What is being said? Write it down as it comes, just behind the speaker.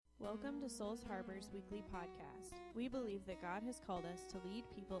Welcome to Souls Harbor's weekly podcast. We believe that God has called us to lead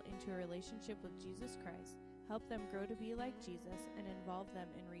people into a relationship with Jesus Christ, help them grow to be like Jesus, and involve them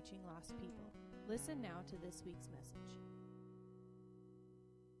in reaching lost people. Listen now to this week's message.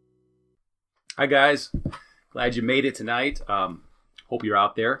 Hi guys, glad you made it tonight. Hope you're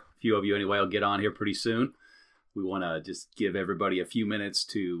out there. A few of you anyway will get on here pretty soon. We want to just give everybody a few minutes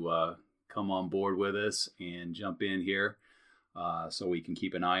to come on board with us and jump in here so we can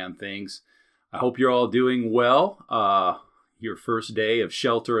keep an eye on things. I hope you're all doing well. Your first day of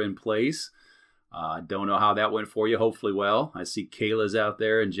shelter in place. Don't know how that went for you. Hopefully well. I see Kayla's out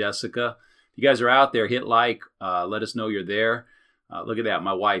there and Jessica. If you guys are out there, hit like. Let us know you're there. Look at that.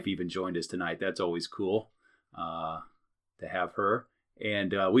 My wife even joined us tonight. That's always cool to have her.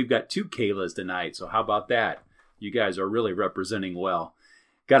 And we've got two Kaylas tonight. So how about that? You guys are really representing well.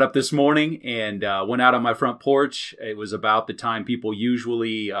 Got up this morning and went out on my front porch. It was about the time people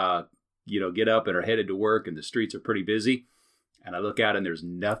usually, get up and are headed to work, and the streets are pretty busy. And I look out and there's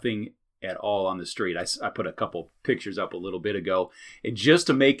nothing at all on the street. I put a couple pictures up a little bit ago. And just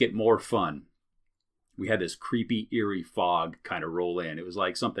to make it more fun, we had this creepy, eerie fog kind of roll in. It was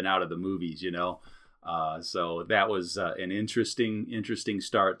like something out of the movies, So that was an interesting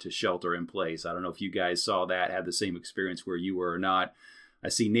start to shelter in place. I don't know if you guys saw that, had the same experience where you were or not. I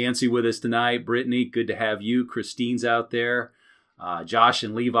see Nancy with us tonight. Brittany, good to have you. Christine's out there. Josh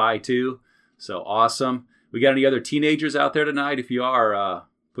and Levi too. So awesome. We got any other teenagers out there tonight? If you are,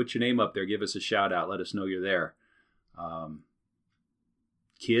 put your name up there. Give us a shout out. Let us know you're there.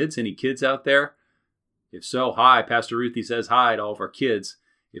 Kids, any kids out there? If so, hi. Pastor Ruthie says hi to all of our kids.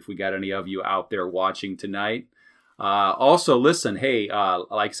 If we got any of you out there watching tonight. Also, listen, hey,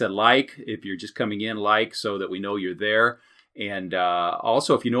 like I said, if you're just coming in, so that we know you're there. And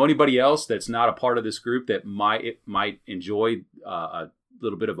also, if you know anybody else that's not a part of this group that might enjoy a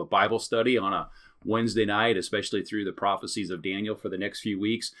little bit of a Bible study on a Wednesday night, especially through the prophecies of Daniel for the next few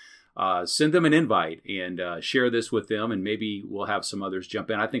weeks, send them an invite and share this with them, and maybe we'll have some others jump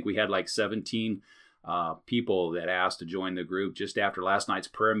in. I think we had like 17 people that asked to join the group just after last night's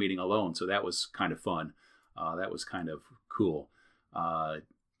prayer meeting alone, so that was kind of fun. That was kind of cool.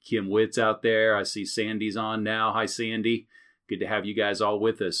 Kim Witt's out there. I see Sandy's on now. Hi, Sandy. Good to have you guys all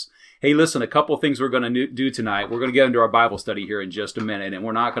with us. Hey, listen, a couple of things we're going to do tonight. We're going to get into our Bible study here in just a minute, and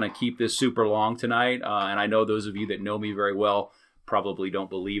we're not going to keep this super long tonight. And I know those of you that know me very well probably don't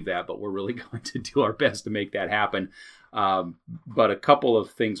believe that, but we're really going to do our best to make that happen. But a couple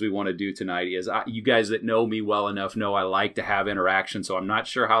of things we want to do tonight is, you guys that know me well enough know I like to have interaction, so I'm not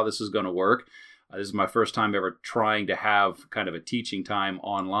sure how this is going to work. This is my first time ever trying to have kind of a teaching time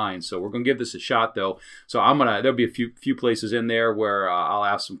online. So we're going to give this a shot, though. So there'll be a few places in there where I'll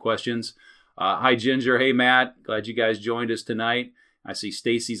ask some questions. Hi, Ginger. Hey, Matt. Glad you guys joined us tonight. I see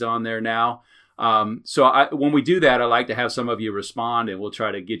Stacy's on there now. When we do that, I like to have some of you respond, and we'll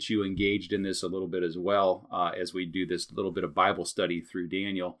try to get you engaged in this a little bit as well as we do this little bit of Bible study through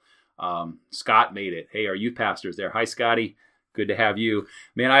Daniel. Scott made it. Hey, our youth pastor's there. Hi, Scotty. Good to have you.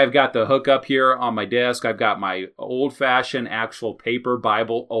 Man, I've got the hookup here on my desk. I've got my old-fashioned actual paper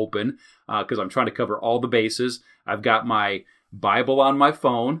Bible open because I'm trying to cover all the bases. I've got my Bible on my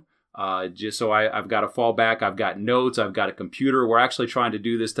phone just so I've got a fallback. I've got notes. I've got a computer. We're actually trying to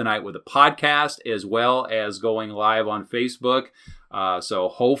do this tonight with a podcast as well as going live on Facebook. So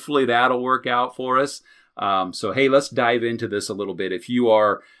hopefully that'll work out for us. Hey, let's dive into this a little bit. If you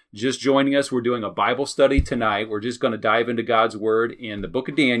are just joining us, we're doing a Bible study tonight. We're just going to dive into God's Word in the book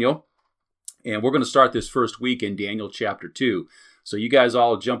of Daniel. And we're going to start this first week in Daniel chapter 2. So you guys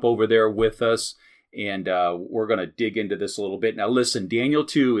all jump over there with us, and we're going to dig into this a little bit. Now listen, Daniel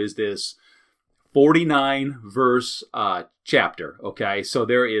 2 is this 49-verse chapter, okay? So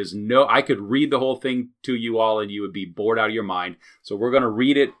I could read the whole thing to you all, and you would be bored out of your mind. So we're going to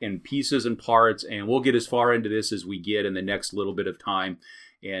read it in pieces and parts, and we'll get as far into this as we get in the next little bit of time.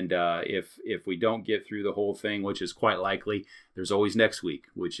 And if we don't get through the whole thing, which is quite likely, there's always next week,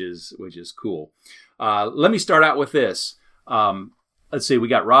 which is cool. Let me start out with this. Let's see, we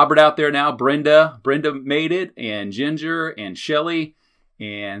got Robert out there now. Brenda made it, and Ginger and Shelly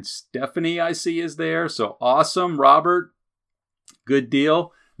and Stephanie I see is there. So awesome, Robert. Good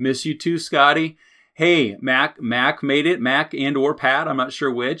deal. Miss you too, Scotty. Hey, Mac made it. Mac and or Pat, I'm not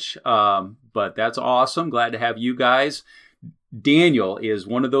sure which, but that's awesome. Glad to have you guys. Daniel is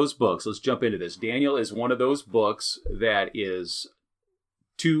one of those books. Let's jump into this. Daniel is one of those books that is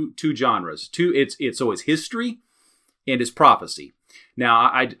two genres. It's history and it's prophecy. Now,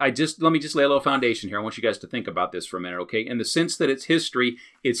 let me just lay a little foundation here. I want you guys to think about this for a minute, okay? In the sense that it's history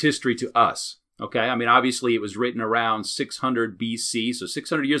to us, Okay, I mean, obviously it was written around 600 BC, so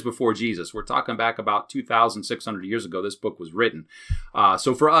 600 years before Jesus. We're talking back about 2,600 years ago this book was written.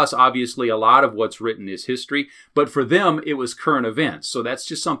 So for us, obviously, a lot of what's written is history, but for them, it was current events. So that's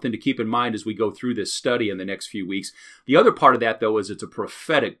just something to keep in mind as we go through this study in the next few weeks. The other part of that, though, is it's a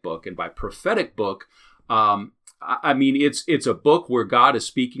prophetic book, and by prophetic book, I mean, it's a book where God is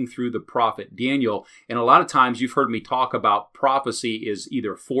speaking through the prophet Daniel. And a lot of times you've heard me talk about prophecy is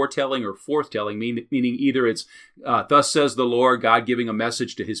either foretelling or forthtelling, meaning either it's thus says the Lord, God giving a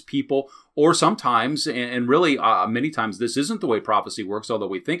message to his people, or sometimes, and really many times, this isn't the way prophecy works, although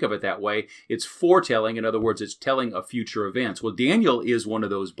we think of it that way. It's foretelling. In other words, it's telling of future events. Well, Daniel is one of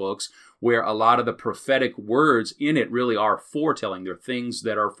those books where a lot of the prophetic words in it really are foretelling. They're things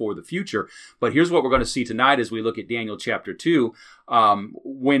that are for the future. But here's what we're going to see tonight as we look at Daniel chapter 2.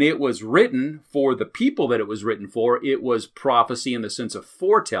 When it was written for the people that it was written for, it was prophecy in the sense of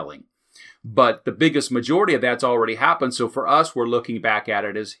foretelling. But the biggest majority of that's already happened. So for us, we're looking back at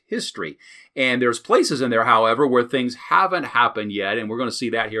it as history. And there's places in there, however, where things haven't happened yet. And we're going to see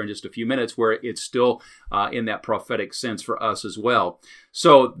that here in just a few minutes, where it's still in that prophetic sense for us as well.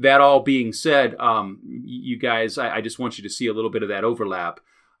 So that all being said, you guys, I just want you to see a little bit of that overlap.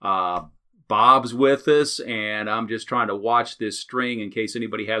 Bob's with us, and I'm just trying to watch this string in case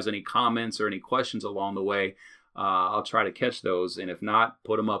anybody has any comments or any questions along the way. I'll try to catch those, and if not,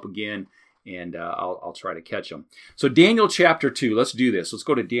 put them up again, and I'll try to catch them. So Daniel chapter 2, let's do this. Let's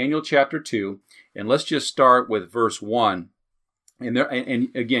go to Daniel chapter 2, and let's just start with verse 1. And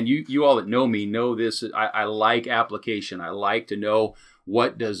again, you all that know me know this. I like application. I like to know,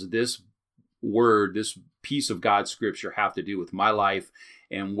 what does this word, this piece of God's scripture have to do with my life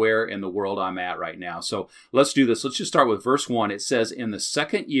and where in the world I'm at right now. So let's do this. Let's just start with verse 1. It says, in the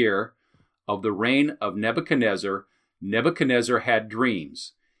second year of the reign of Nebuchadnezzar, Nebuchadnezzar had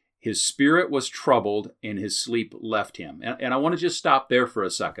dreams. His spirit was troubled, and his sleep left him. And I want to just stop there for a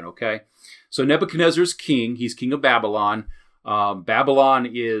second, okay? So Nebuchadnezzar's king. He's king of Babylon. Babylon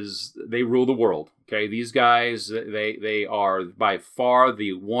they rule the world, okay? These guys, they are by far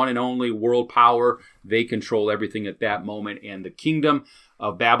the one and only world power. They control everything at that moment. And the kingdom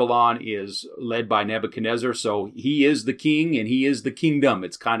of Babylon is led by Nebuchadnezzar. So he is the king and he is the kingdom.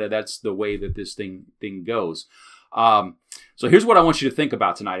 It's that's the way that this thing goes. So here's what I want you to think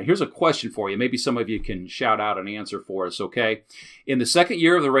about tonight. And here's a question for you. Maybe some of you can shout out an answer for us, okay? In the second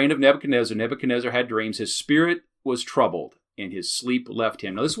year of the reign of Nebuchadnezzar, Nebuchadnezzar had dreams. His spirit was troubled, and his sleep left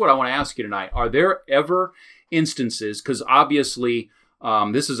him. Now, this is what I want to ask you tonight. Are there ever instances, because obviously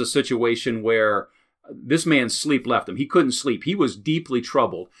this is a situation where this man's sleep left him. He couldn't sleep. He was deeply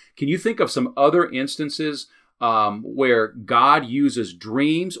troubled. Can you think of some other instances where God uses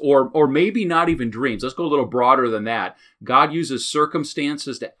dreams, or maybe not even dreams? Let's go a little broader than that. God uses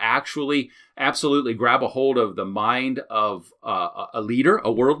circumstances to absolutely grab a hold of the mind of a leader,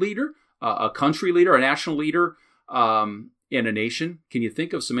 a world leader, a country leader, a national leader in a nation. Can you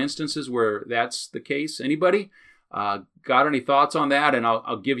think of some instances where that's the case? Anybody got any thoughts on that? And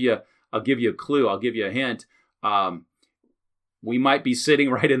I'll give you a clue. I'll give you a hint. We might be sitting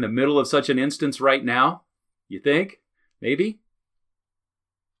right in the middle of such an instance right now. You think? Maybe?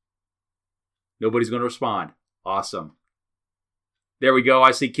 Nobody's going to respond. Awesome. There we go.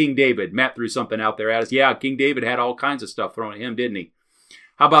 I see King David. Matt threw something out there at us. Yeah, King David had all kinds of stuff thrown at him, didn't he?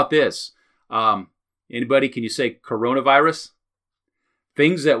 How about this? Anybody, can you say coronavirus?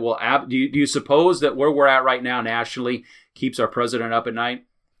 Things that will... Do you suppose that where we're at right now nationally keeps our president up at night?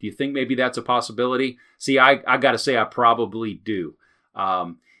 Do you think maybe that's a possibility? See, I got to say I probably do.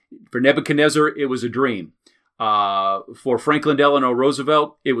 For Nebuchadnezzar, it was a dream. For Franklin Delano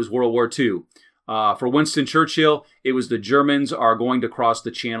Roosevelt, it was World War II. For Winston Churchill, it was the Germans are going to cross the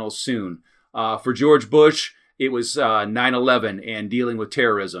channel soon. For George Bush, it was 9/11 and dealing with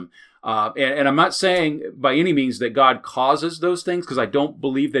terrorism. And I'm not saying by any means that God causes those things, because I don't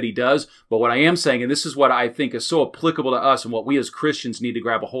believe that he does. But what I am saying, and this is what I think is so applicable to us and what we as Christians need to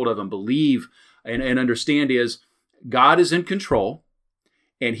grab a hold of and believe and understand, is God is in control.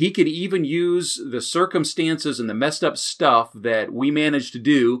 And he could even use the circumstances and the messed up stuff that we manage to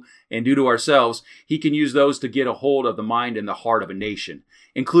do and do to ourselves. He can use those to get a hold of the mind and the heart of a nation,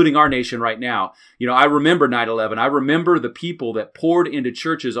 including our nation right now. You know, I remember 9/11. I remember the people that poured into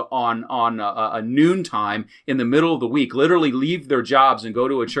churches on a noontime in the middle of the week, literally leave their jobs and go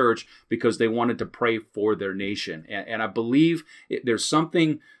to a church because they wanted to pray for their nation. And I believe there's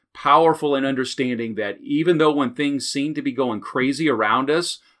something powerful in understanding that even though when things seem to be going crazy around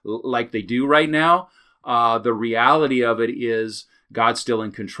us, like they do right now, the reality of it is God's still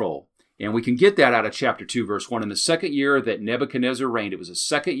in control. And we can get that out of chapter 2, verse 1. In the second year that Nebuchadnezzar reigned, it was his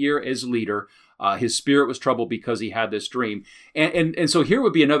second year as leader. His spirit was troubled because he had this dream. And so here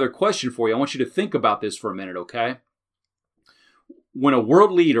would be another question for you. I want you to think about this for a minute, okay? When a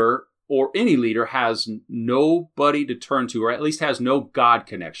world leader or any leader has nobody to turn to, or at least has no God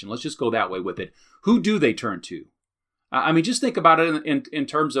connection, let's just go that way with it, who do they turn to? I mean, just think about it in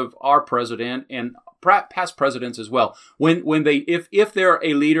terms of our president and past presidents as well. If they're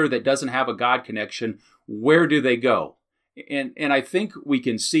a leader that doesn't have a God connection, where do they go? And I think we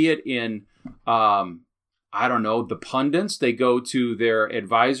can see it in, the pundits. They go to their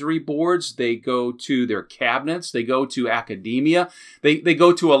advisory boards. They go to their cabinets. They go to academia. They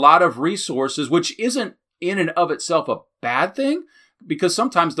go to a lot of resources, which isn't in and of itself a bad thing, because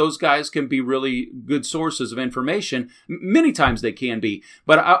sometimes those guys can be really good sources of information. Many times they can be.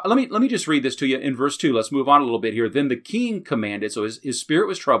 But let me just read this to you in verse 2. Let's move on a little bit here. Then the king commanded, so his spirit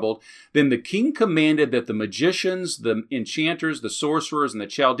was troubled. Then the king commanded that the magicians, the enchanters, the sorcerers, and the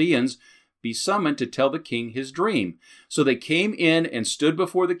Chaldeans be summoned to tell the king his dream. So they came in and stood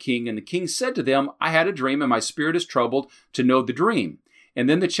before the king, and the king said to them, I had a dream, and my spirit is troubled to know the dream. And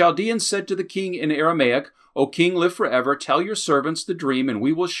then the Chaldeans said to the king in Aramaic, O king, live forever. Tell your servants the dream, and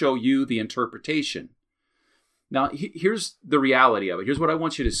we will show you the interpretation. Now, here's the reality of it. Here's what I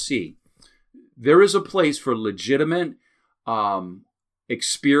want you to see. There is a place for legitimate,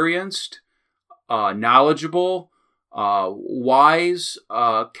 experienced, knowledgeable, wise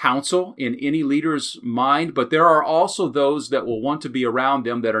counsel in any leader's mind, but there are also those that will want to be around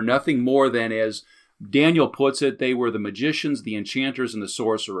them that are nothing more than, as Daniel puts it, they were the magicians, the enchanters, and the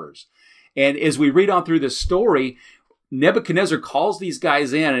sorcerers. And as we read on through this story, Nebuchadnezzar calls these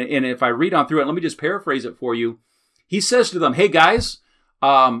guys in, and if I read on through it, let me just paraphrase it for you. He says to them, hey guys,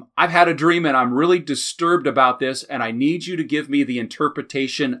 I've had a dream and I'm really disturbed about this, and I need you to give me the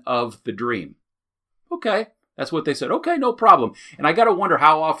interpretation of the dream. Okay, that's what they said. Okay, no problem. And I got to wonder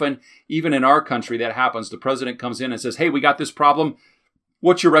how often, even in our country, that happens. The president comes in and says, hey, we got this problem.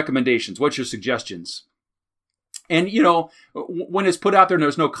 What's your recommendations? What's your suggestions? And, when it's put out there and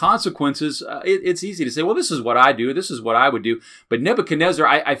there's no consequences, it's easy to say, well, this is what I do. This is what I would do. But Nebuchadnezzar,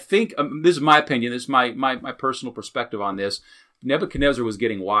 I think, this is my opinion. This is my personal perspective on this. Nebuchadnezzar was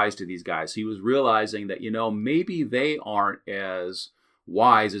getting wise to these guys. He was realizing that, maybe they aren't as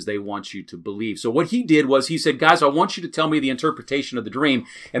wise as they want you to believe. So what he did was he said, guys, I want you to tell me the interpretation of the dream.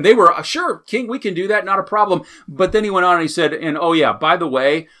 And they were, sure, king, we can do that. Not a problem. But then he went on and he said, and oh yeah, by the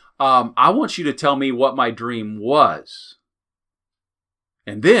way, I want you to tell me what my dream was.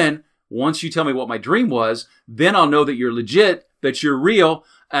 And then once you tell me what my dream was, then I'll know that you're legit, that you're real.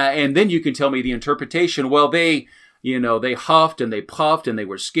 And then you can tell me the interpretation. Well, they huffed and they puffed and they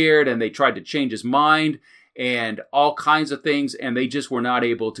were scared and they tried to change his mind and all kinds of things, and they just were not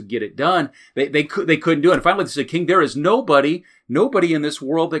able to get it done. They couldn't do it. And finally they said, King, there is nobody in this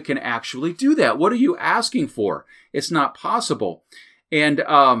world that can actually do that. What are you asking for? It's not possible. And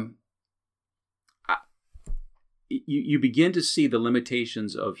you begin to see the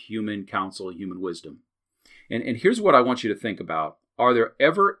limitations of human counsel, human wisdom. And here's what I want you to think about. Are there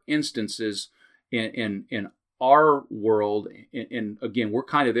ever instances in our world, and again, we're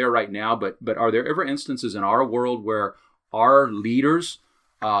kind of there right now, but are there ever instances in our world where our leaders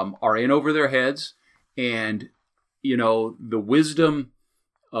are in over their heads and, the wisdom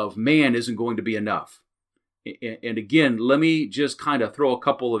of man isn't going to be enough? And again, let me just kind of throw a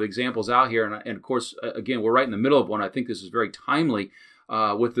couple of examples out here. And of course, again, we're right in the middle of one. I think this is very timely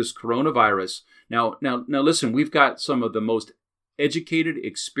with this coronavirus. Now, listen, we've got some of the most educated,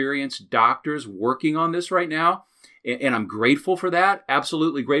 experienced doctors working on this right now. And I'm grateful for that,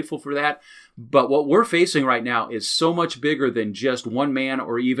 absolutely grateful for that. But what we're facing right now is so much bigger than just one man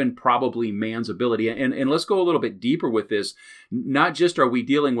or even probably man's ability. And let's go a little bit deeper with this. Not just are we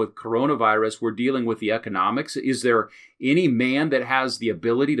dealing with coronavirus, we're dealing with the economics. Is there any man that has the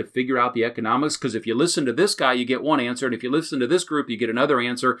ability to figure out the economics? Because if you listen to this guy, you get one answer. And if you listen to this group, you get another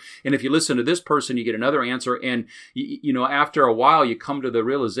answer. And if you listen to this person, you get another answer. And, after a while, you come to the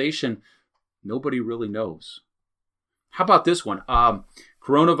realization, nobody really knows. How about this one?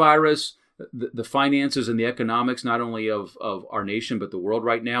 Coronavirus, the finances and the economics, not only of our nation, but the world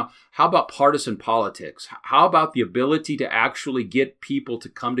right now. How about partisan politics? How about the ability to actually get people to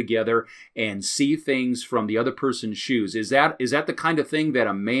come together and see things from the other person's shoes? Is that the kind of thing that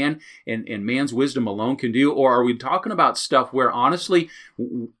a man and man's wisdom alone can do? Or are we talking about stuff where, honestly,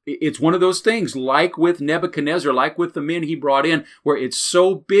 it's one of those things, like with Nebuchadnezzar, like with the men he brought in, where it's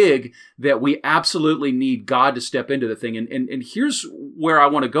so big that we absolutely need God to step into the thing. And here's where I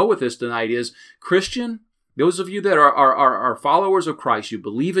want to go with this tonight is, Christian, those of you that are followers of Christ, you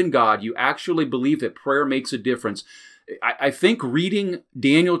believe in God, you actually believe that prayer makes a difference. I think reading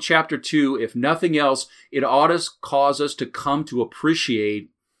Daniel chapter 2, if nothing else, it ought to cause us to come to appreciate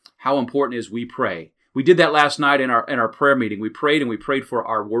how important it is we pray. We did that last night in our prayer meeting. We prayed, and we prayed for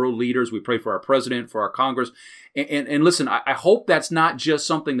our world leaders. We prayed for our president, for our Congress. And listen, I hope that's not just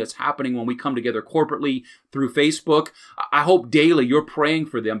something that's happening when we come together corporately through Facebook. I hope daily you're praying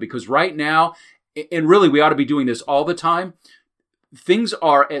for them, because right now, and really we ought to be doing this all the time, things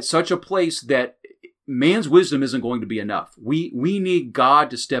are at such a place that man's wisdom isn't going to be enough. We need God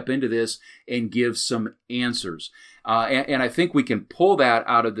to step into this and give some answers. And I think we can pull that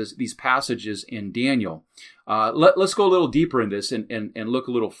out of these passages in Daniel. Let's go a little deeper in this and look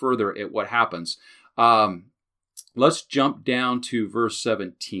a little further at what happens. Let's jump down to verse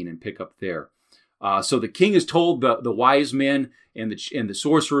 17 and pick up there. So the king has told the wise men and the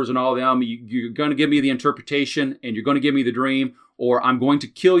sorcerers and all of them, you're going to give me the interpretation and you're going to give me the dream, or I'm going to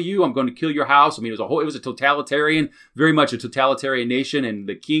kill you. I'm going to kill your house. I mean, it was a totalitarian, very much a totalitarian nation, and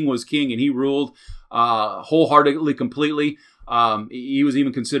the king was king and he ruled wholeheartedly, completely. He was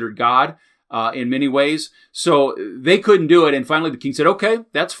even considered God in many ways. So they couldn't do it. And finally the king said, okay,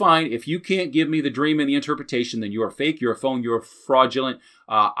 that's fine. If you can't give me the dream and the interpretation, then you are fake, you're a phone, you're fraudulent.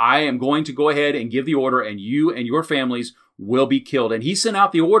 I am going to go ahead and give the order, and you and your families will be killed. And he sent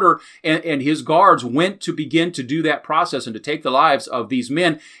out the order, and his guards went to begin to do that process and to take the lives of these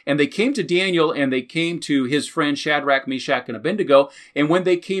men. And they came to Daniel, and they came to his friend Shadrach, Meshach, and Abednego. And when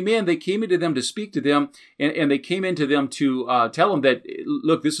they came into them to speak to them, and they came into them to tell them that,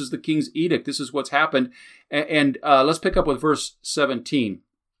 look, this is the king's edict. This is what's happened. And let's pick up with verse 17.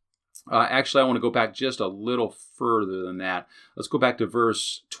 Actually, I want to go back just a little further than that. Let's go back to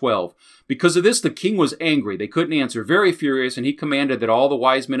verse 12. Because of this, the king was angry. They couldn't answer, very furious, and he commanded that all the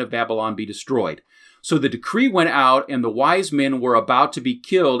wise men of Babylon be destroyed. So the decree went out, and the wise men were about to be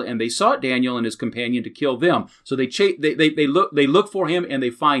killed, and they sought Daniel and his companion to kill them. So they look for him, and they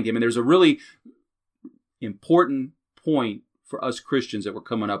find him. And there's a really important point for us Christians that we're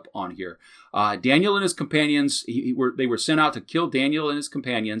coming up on here. Daniel and his companions, they were sent out to kill Daniel and his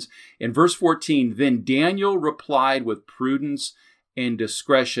companions. In verse 14, then Daniel replied with prudence and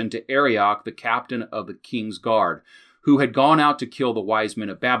discretion to Arioch, the captain of the king's guard, who had gone out to kill the wise men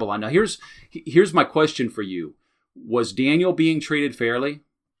of Babylon. Now here's my question for you. Was Daniel being treated fairly?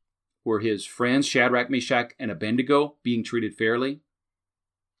 Were his friends Shadrach, Meshach, and Abednego being treated fairly?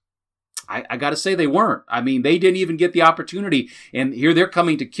 I got to say they weren't. I mean, they didn't even get the opportunity, and here they're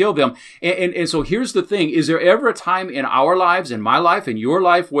coming to kill them. And so here's the thing. Is there ever a time in our lives, in my life, in your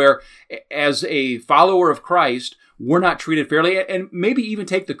life, where as a follower of Christ, we're not treated fairly? And maybe even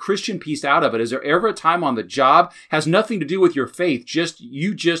take the Christian piece out of it. Is there ever a time on the job, has nothing to do with your faith,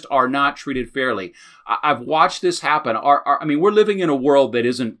 you just are not treated fairly? I've watched this happen. I mean, we're living in a world that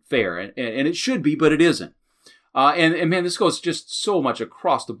isn't fair, and it should be, but it isn't. And man, this goes just so much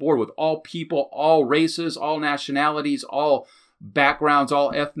across the board with all people, all races, all nationalities, all backgrounds,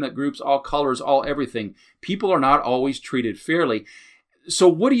 all ethnic groups, all colors, all everything. People are not always treated fairly. So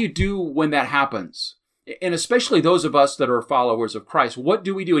what do you do when that happens? And especially those of us that are followers of Christ, what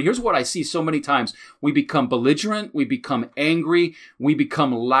do we do? And here's what I see so many times. We become belligerent, we become angry, we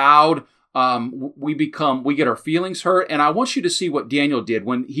become loud, we get our feelings hurt. And I want you to see what Daniel did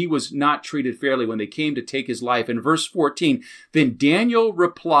when he was not treated fairly, when they came to take his life. In verse 14, then Daniel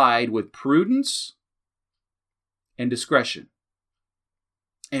replied with prudence and discretion.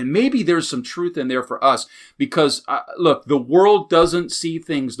 And maybe there's some truth in there for us because, look, the world doesn't see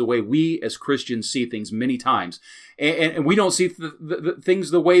things the way we as Christians see things many times. And we don't see the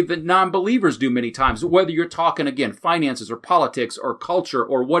things the way that non-believers do many times, whether you're talking, again, finances or politics or culture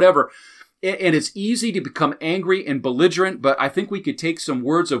or whatever. And it's easy to become angry and belligerent, but I think we could take some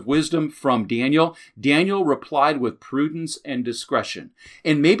words of wisdom from Daniel. Daniel replied with prudence and discretion.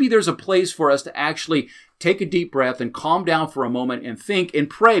 And maybe there's a place for us to actually take a deep breath and calm down for a moment and think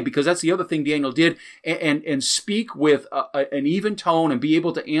and pray, because that's the other thing Daniel did, and speak with an even tone and be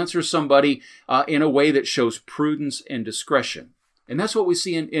able to answer somebody in a way that shows prudence and discretion. And that's what we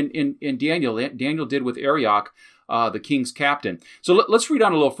see in Daniel. Daniel did with Arioch, the king's captain. So let's read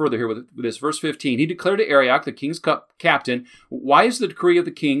on a little further here with this. Verse 15, he declared to Arioch, the king's captain, why is the decree of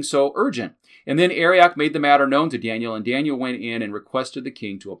the king so urgent? And then Arioch made the matter known to Daniel, and Daniel went in and requested the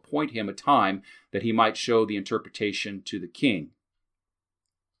king to appoint him a time that he might show the interpretation to the king.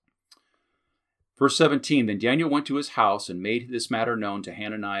 Verse 17, then Daniel went to his house and made this matter known to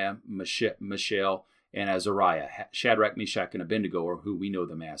Hananiah, Mishael, and Azariah, Shadrach, Meshach, and Abednego, or who we know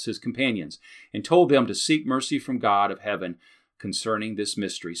them as, his companions, and told them to seek mercy from God of heaven concerning this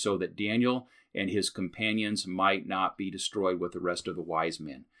mystery, so that Daniel and his companions might not be destroyed with the rest of the wise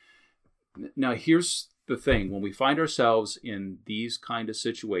men. Now, here's the thing. When we find ourselves in these kind of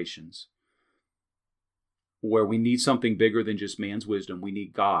situations where we need something bigger than just man's wisdom, we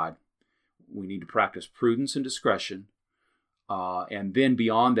need God. We need to practice prudence and discretion. And then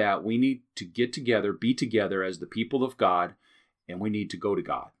beyond that, we need to get together, be together as the people of God, and we need to go to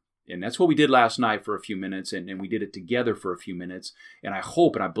God. And that's what we did last night for a few minutes, and we did it together for a few minutes. And I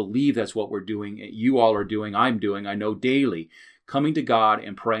hope and I believe that's what we're doing. You all are doing, I'm doing, I know daily, coming to God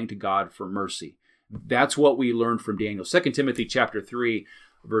and praying to God for mercy. That's what we learned from Daniel. 2 Timothy chapter 3,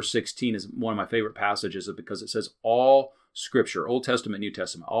 verse 16 is one of my favorite passages because it says all Scripture, Old Testament, New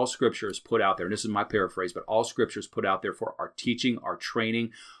Testament, all Scripture is put out there. And this is my paraphrase, but all Scripture is put out there for our teaching, our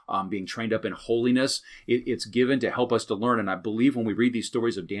training, being trained up in holiness. It's given to help us to learn. And I believe when we read these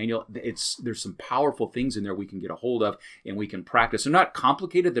stories of Daniel, there's some powerful things in there we can get a hold of and we can practice. They're not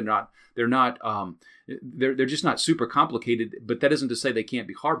complicated. They're just not super complicated, but that isn't to say they can't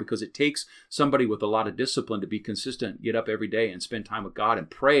be hard, because it takes somebody with a lot of discipline to be consistent, get up every day and spend time with God and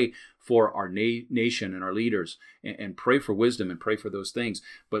pray for our nation and our leaders and pray for wisdom and pray for those things.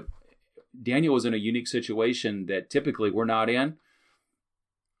 But Daniel was in a unique situation that typically we're not in,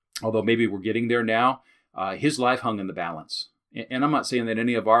 although maybe we're getting there now. His life hung in the balance. And I'm not saying that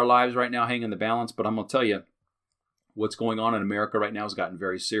any of our lives right now hang in the balance, but I'm going to tell you, what's going on in America right now has gotten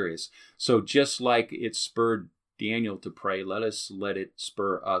very serious. So just like it spurred Daniel to pray, let it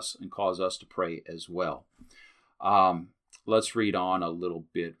spur us and cause us to pray as well. Let's read on a little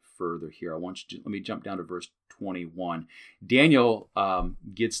bit further here. Let me jump down to verse 21. Daniel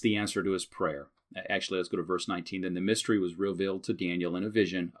gets the answer to his prayer. Actually, let's go to verse 19. Then the mystery was revealed to Daniel in a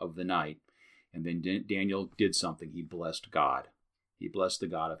vision of the night. And then Daniel did something. He blessed God. He blessed the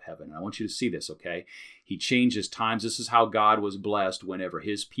God of heaven. And I want you to see this, okay? He changes times. This is how God was blessed whenever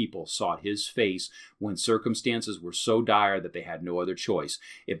his people sought his face, when circumstances were so dire that they had no other choice.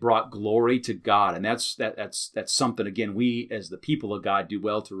 It brought glory to God. And that's something, again, we as the people of God do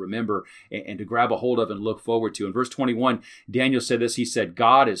well to remember and to grab a hold of and look forward to. In verse 21, Daniel said this. He said,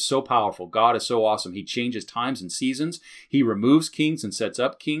 God is so powerful. God is so awesome. He changes times and seasons. He removes kings and sets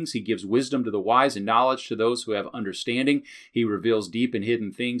up kings. He gives wisdom to the wise and knowledge to those who have understanding. He reveals deep and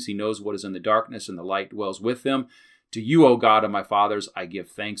hidden things. He knows what is in the darkness, and the light dwells with them. To you, O God of my fathers, I give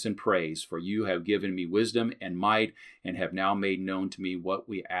thanks and praise, for you have given me wisdom and might, and have now made known to me what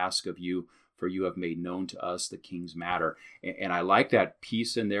we ask of you, for you have made known to us the king's matter. And I like that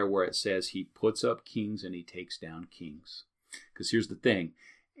piece in there where it says he puts up kings and he takes down kings. Because here's the thing.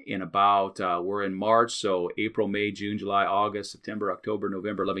 In about, we're in March, so April, May, June, July, August, September, October,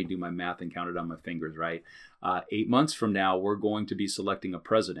 November. Let me do my math and count it on my fingers, right? 8 months from now, we're going to be selecting a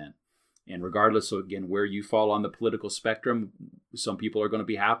president. And regardless of, again, where you fall on the political spectrum, some people are going to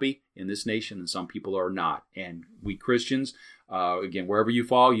be happy in this nation and some people are not. And we Christians, again, wherever you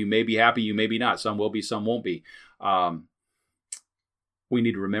fall, you may be happy, you may be not. Some will be, some won't be. We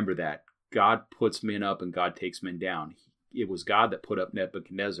need to remember that. God puts men up and God takes men down. It was God that put up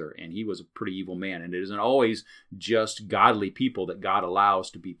Nebuchadnezzar, and he was a pretty evil man. And it isn't always just godly people that God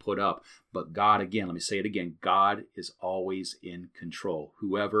allows to be put up. But God, again, let me say it again, God is always in control.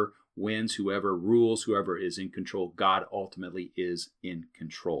 Whoever wins, whoever rules, whoever is in control, God ultimately is in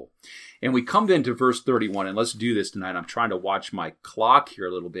control. And we come then to verse 31, and let's do this tonight. I'm trying to watch my clock here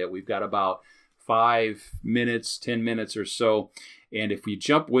a little bit. We've got about 5 minutes, 10 minutes or so. And if we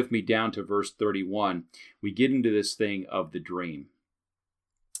jump with me down to verse 31, we get into this thing of the dream.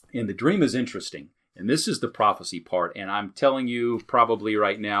 And the dream is interesting. And this is the prophecy part. And I'm telling you probably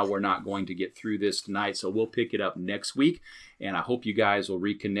right now, we're not going to get through this tonight. So we'll pick it up next week. And I hope you guys will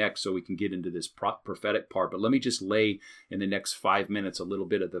reconnect so we can get into this prophetic part. But let me just lay in the next 5 minutes a little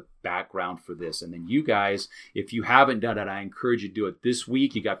bit of the background for this. And then you guys, if you haven't done it, I encourage you to do it this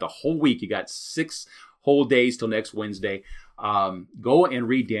week. You got the whole week. You got 6 whole days till next Wednesday. Go and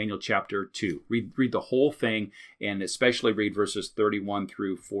read Daniel chapter 2. Read the whole thing, and especially read verses 31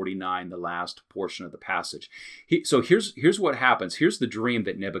 through 49, the last portion of the passage. So here's what happens. Here's the dream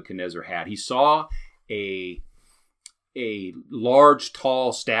that Nebuchadnezzar had. He saw a large,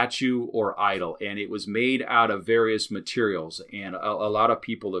 tall statue or idol, and it was made out of various materials. And a lot of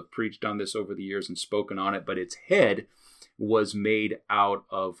people have preached on this over the years and spoken on it, but its head was made out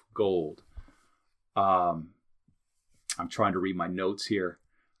of gold. I'm trying to read my notes here.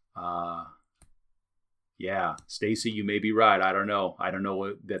 Yeah, Stacy, you may be right. I don't know. I don't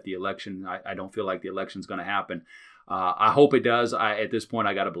know that the election, I don't feel like the election's going to happen. I hope it does. At this point,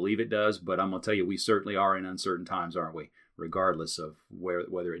 I got to believe it does, but I'm going to tell you, we certainly are in uncertain times, aren't we? Regardless of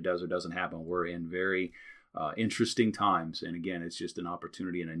whether it does or doesn't happen, we're in very interesting times. And again, it's just an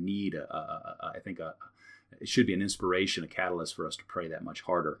opportunity and a need. I think it should be an inspiration, a catalyst for us to pray that much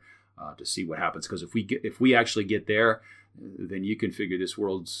harder. to see what happens. Because if we actually get there, then you can figure this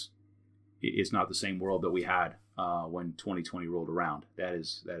it's not the same world that we had when 2020 rolled around. That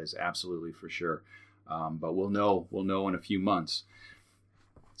is absolutely for sure. But we'll know in a few months.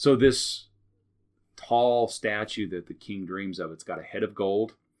 So this tall statue that the king dreams of, it's got a head of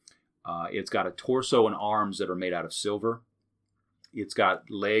gold. It's got a torso and arms that are made out of silver. It's got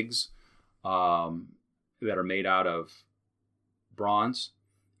legs that are made out of bronze,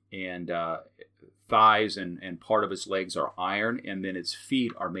 and thighs and part of its legs are iron, and then its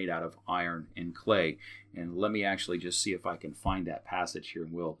feet are made out of iron and clay. And let me actually just see if I can find that passage here,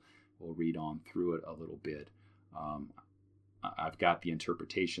 and we'll read on through it a little bit. I've got the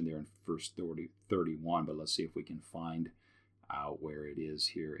interpretation there in verse 31, but let's see if we can find out where it is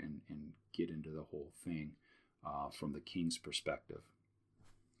here and get into the whole thing from the king's perspective.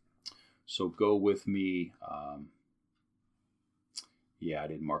 So go with me. I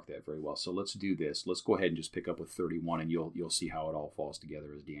didn't mark that very well. So let's do this. Let's go ahead and just pick up with 31, and you'll see how it all falls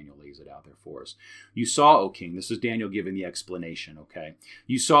together as Daniel lays it out there for us. You saw, O king, this is Daniel giving the explanation, okay?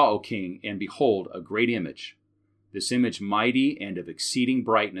 You saw, O king, and behold, a great image. This image, mighty and of exceeding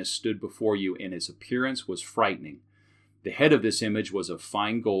brightness, stood before you, and its appearance was frightening. The head of this image was of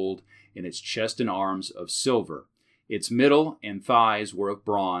fine gold, and its chest and arms of silver. Its middle and thighs were of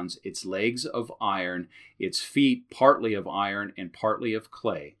bronze, its legs of iron, its feet partly of iron and partly of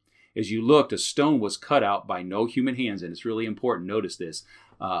clay. As you looked, a stone was cut out by no human hands, and it's really important, notice this,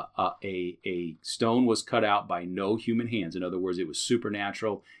 a stone was cut out by no human hands. In other words, it was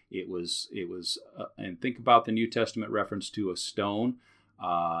supernatural. It was, and think about the New Testament reference to a stone,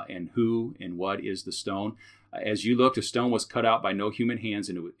 and who and what is the stone. As you looked, a stone was cut out by no human hands,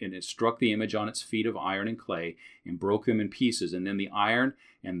 and it struck the image on its feet of iron and clay and broke them in pieces. And then the iron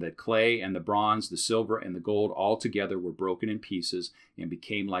and the clay and the bronze, the silver and the gold all together were broken in pieces and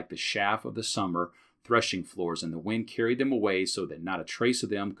became like the chaff of the summer threshing floors. And the wind carried them away so that not a trace of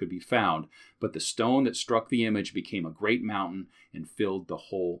them could be found. But the stone that struck the image became a great mountain and filled the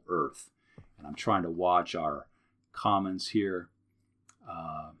whole earth. And I'm trying to watch our comments here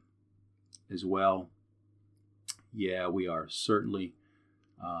as well. Yeah, we are certainly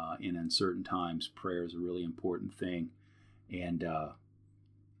in uncertain times. Prayer is a really important thing. And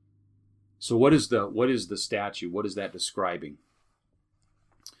so what is the statue? What is that describing?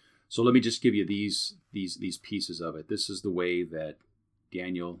 So let me just give you these pieces of it. This is the way that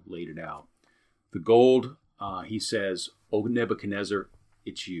Daniel laid it out. The gold, he says, "O Nebuchadnezzar,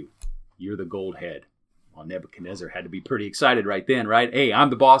 it's you. You're the gold head." Well, Nebuchadnezzar had to be pretty excited right then, right? Hey, I'm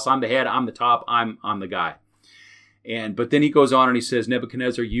the boss, I'm the head, I'm the top, I'm the guy. But then he goes on and he says,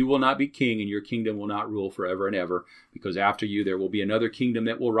 "Nebuchadnezzar, you will not be king, and your kingdom will not rule forever and ever, because after you there will be another kingdom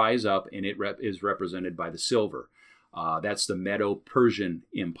that will rise up, and it is represented by the silver." That's the Medo-Persian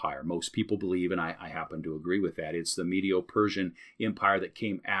Empire. Most people believe, and I happen to agree with that, it's the Medo-Persian Empire that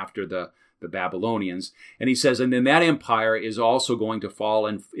came after the Babylonians. And he says, and then that empire is also going to fall,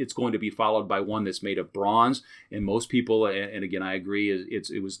 and it's going to be followed by one that's made of bronze. And most people, and again, I agree,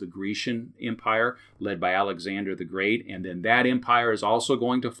 it was the Grecian Empire led by Alexander the Great. And then that empire is also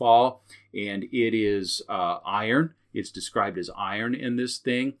going to fall, and it is iron. It's described as iron in this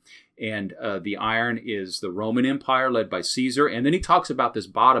thing. And the iron is the Roman Empire led by Caesar. And then he talks about this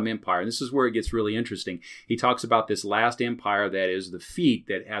bottom empire. And this is where it gets really interesting. He talks about this last empire that is the feet,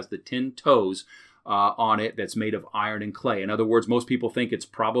 that has the 10 toes on it, that's made of iron and clay. In other words, most people think it's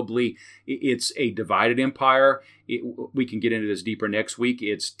a divided empire. We can get into this deeper next week.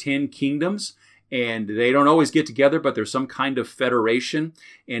 It's 10 kingdoms. And they don't always get together, but there's some kind of federation.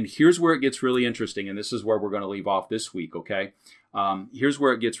 And here's where it gets really interesting. And this is where we're going to leave off this week, okay? Here's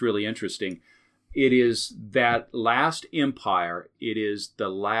where it gets really interesting. It is that last empire. It is the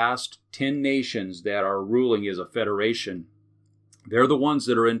last 10 nations that are ruling as a federation. They're the ones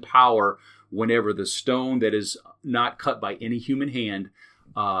that are in power whenever the stone that is not cut by any human hand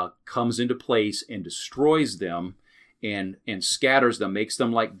comes into place and destroys them. And scatters them, makes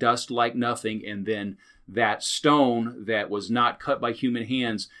them like dust, like nothing, and then that stone that was not cut by human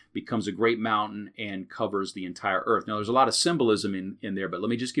hands becomes a great mountain and covers the entire earth. Now, there's a lot of symbolism in there, but let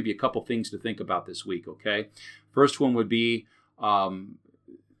me just give you a couple things to think about this week, okay? First one would be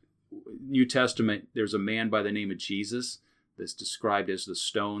New Testament. There's a man by the name of Jesus that's described as the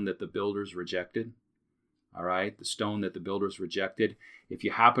stone that the builders rejected. All right, the stone that the builders rejected. If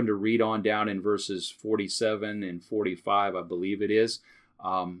you happen to read on down in verses 47 and 45, I believe it is,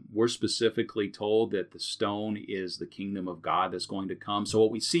 we're specifically told that the stone is the kingdom of God that's going to come. So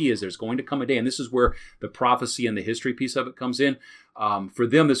what we see is there's going to come a day, and this is where the prophecy and the history piece of it comes in, For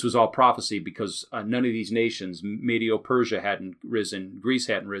them, this was all prophecy because none of these nations, Medo-Persia hadn't risen, Greece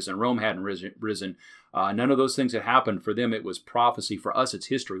hadn't risen, Rome hadn't risen. None of those things had happened. For them, it was prophecy. For us, it's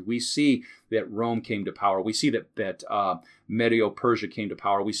history. We see that Rome came to power. We see that Medo-Persia came to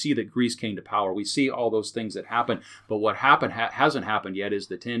power. We see that Greece came to power. We see all those things that happened. But what happened hasn't happened yet is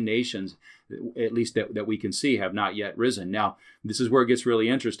the 10 nations, at least that we can see, have not yet risen. Now, this is where it gets really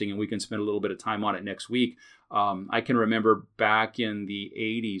interesting, and we can spend a little bit of time on it next week. I can remember back in the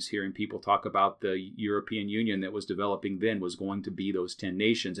 80s hearing people talk about the European Union that was developing then was going to be those 10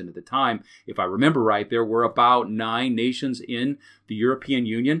 nations. And at the time, if I remember right, there were about 9 nations in the European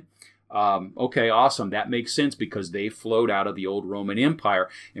Union. Okay, awesome. That makes sense because they flowed out of the old Roman Empire.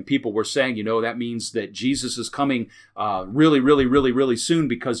 And people were saying, that means that Jesus is coming really, really, really, really soon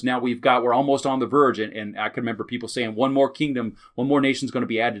because now we're almost on the verge. And I can remember people saying one more kingdom, one more nation is going to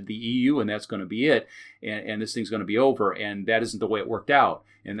be added to the EU and that's going to be it. And this thing's going to be over. And that isn't the way it worked out.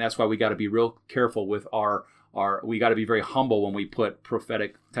 And that's why we got to be real careful with we got to be very humble when we put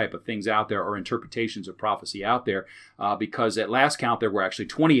prophetic type of things out there or interpretations of prophecy out there, because at last count, there were actually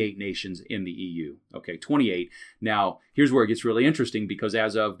 28 nations in the EU. Okay, 28. Now, here's where it gets really interesting because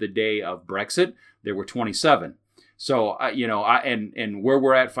as of the day of Brexit, there were 27. So, and where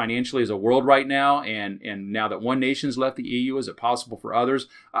we're at financially as a world right now, and now that one nation's left the EU, is it possible for others?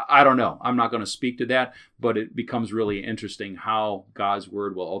 I don't know. I'm not going to speak to that, but it becomes really interesting how God's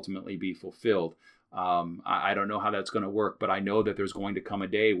word will ultimately be fulfilled. I don't know how that's going to work, but I know that there's going to come a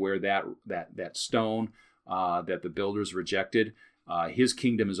day where that stone that the builders rejected, his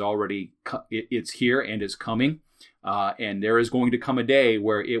kingdom is already, it's here and it's coming. And there is going to come a day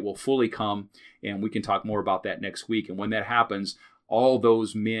where it will fully come, and we can talk more about that next week. And when that happens, all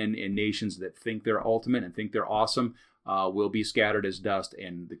those men and nations that think they're ultimate and think they're awesome will be scattered as dust,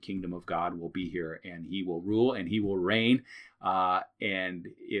 and the kingdom of God will be here, and he will rule and he will reign, and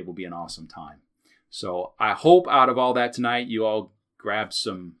it will be an awesome time. So I hope out of all that tonight, you all grab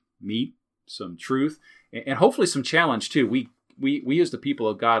some meat, some truth, and hopefully some challenge too. We as the people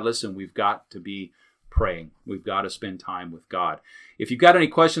of God, listen, we've got to be praying. We've got to spend time with God. If you've got any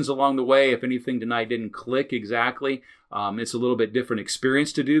questions along the way, if anything tonight didn't click exactly, it's a little bit different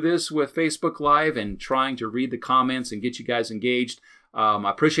experience to do this with Facebook Live and trying to read the comments and get you guys engaged. I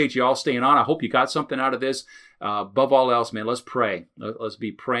appreciate you all staying on. I hope you got something out of this. Above all else, man, let's pray. Let's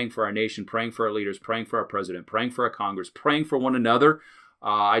be praying for our nation, praying for our leaders, praying for our president, praying for our Congress, praying for one another.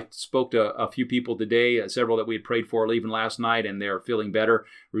 I spoke to a few people today, several that we had prayed for leaving last night, and they're feeling better.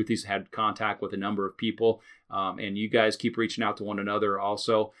 Ruthie's had contact with a number of people, and you guys keep reaching out to one another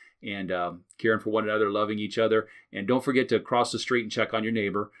also, and caring for one another, loving each other. And don't forget to cross the street and check on your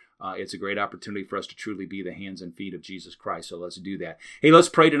neighbor. It's a great opportunity for us to truly be the hands and feet of Jesus Christ. So let's do that. Hey, let's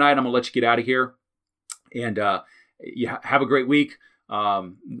pray tonight. I'm going to let you get out of here. And you have a great week.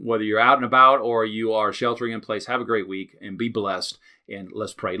 Whether you're out and about or you are sheltering in place, have a great week and be blessed. And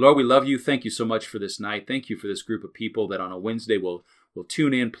let's pray. Lord, we love you. Thank you so much for this night. Thank you for this group of people that on a Wednesday will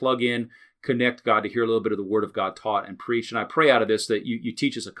tune in, plug in, connect, God, to hear a little bit of the Word of God taught and preached. And I pray out of this that you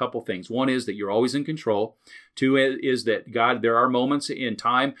teach us a couple things. One is that you're always in control. Two is that, God, there are moments in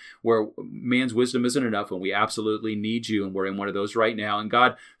time where man's wisdom isn't enough and we absolutely need you, and we're in one of those right now. And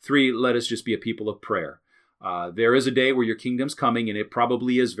God, 3, let us just be a people of prayer. There is a day where your kingdom's coming, and it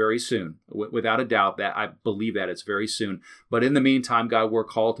probably is very soon. Without a doubt, that I believe that it's very soon. But in the meantime, God, we're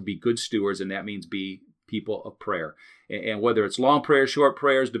called to be good stewards, and that means be people of prayer. And whether it's long prayers, short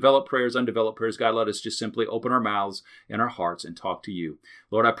prayers, developed prayers, undeveloped prayers, God, let us just simply open our mouths and our hearts and talk to you.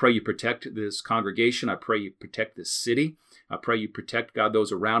 Lord, I pray you protect this congregation. I pray you protect this city. I pray you protect, God,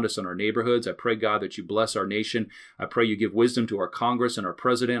 those around us in our neighborhoods. I pray, God, that you bless our nation. I pray you give wisdom to our Congress and our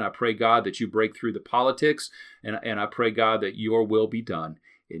president. I pray, God, that you break through the politics. And I pray, God, that your will be done.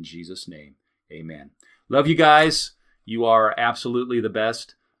 In Jesus' name, amen. Love you guys. You are absolutely the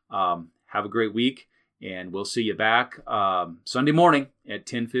best. Have a great week. And we'll see you back Sunday morning at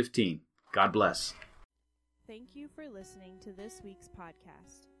 10:15. God bless. Thank you for listening to this week's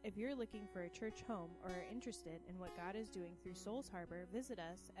podcast. If you're looking for a church home or are interested in what God is doing through Souls Harbor, visit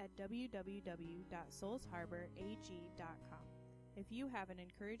us at www.soulsharborag.com. If you have an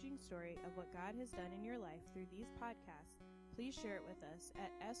encouraging story of what God has done in your life through these podcasts, please share it with us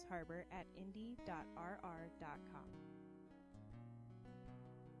at sharbor@indy.rr.com.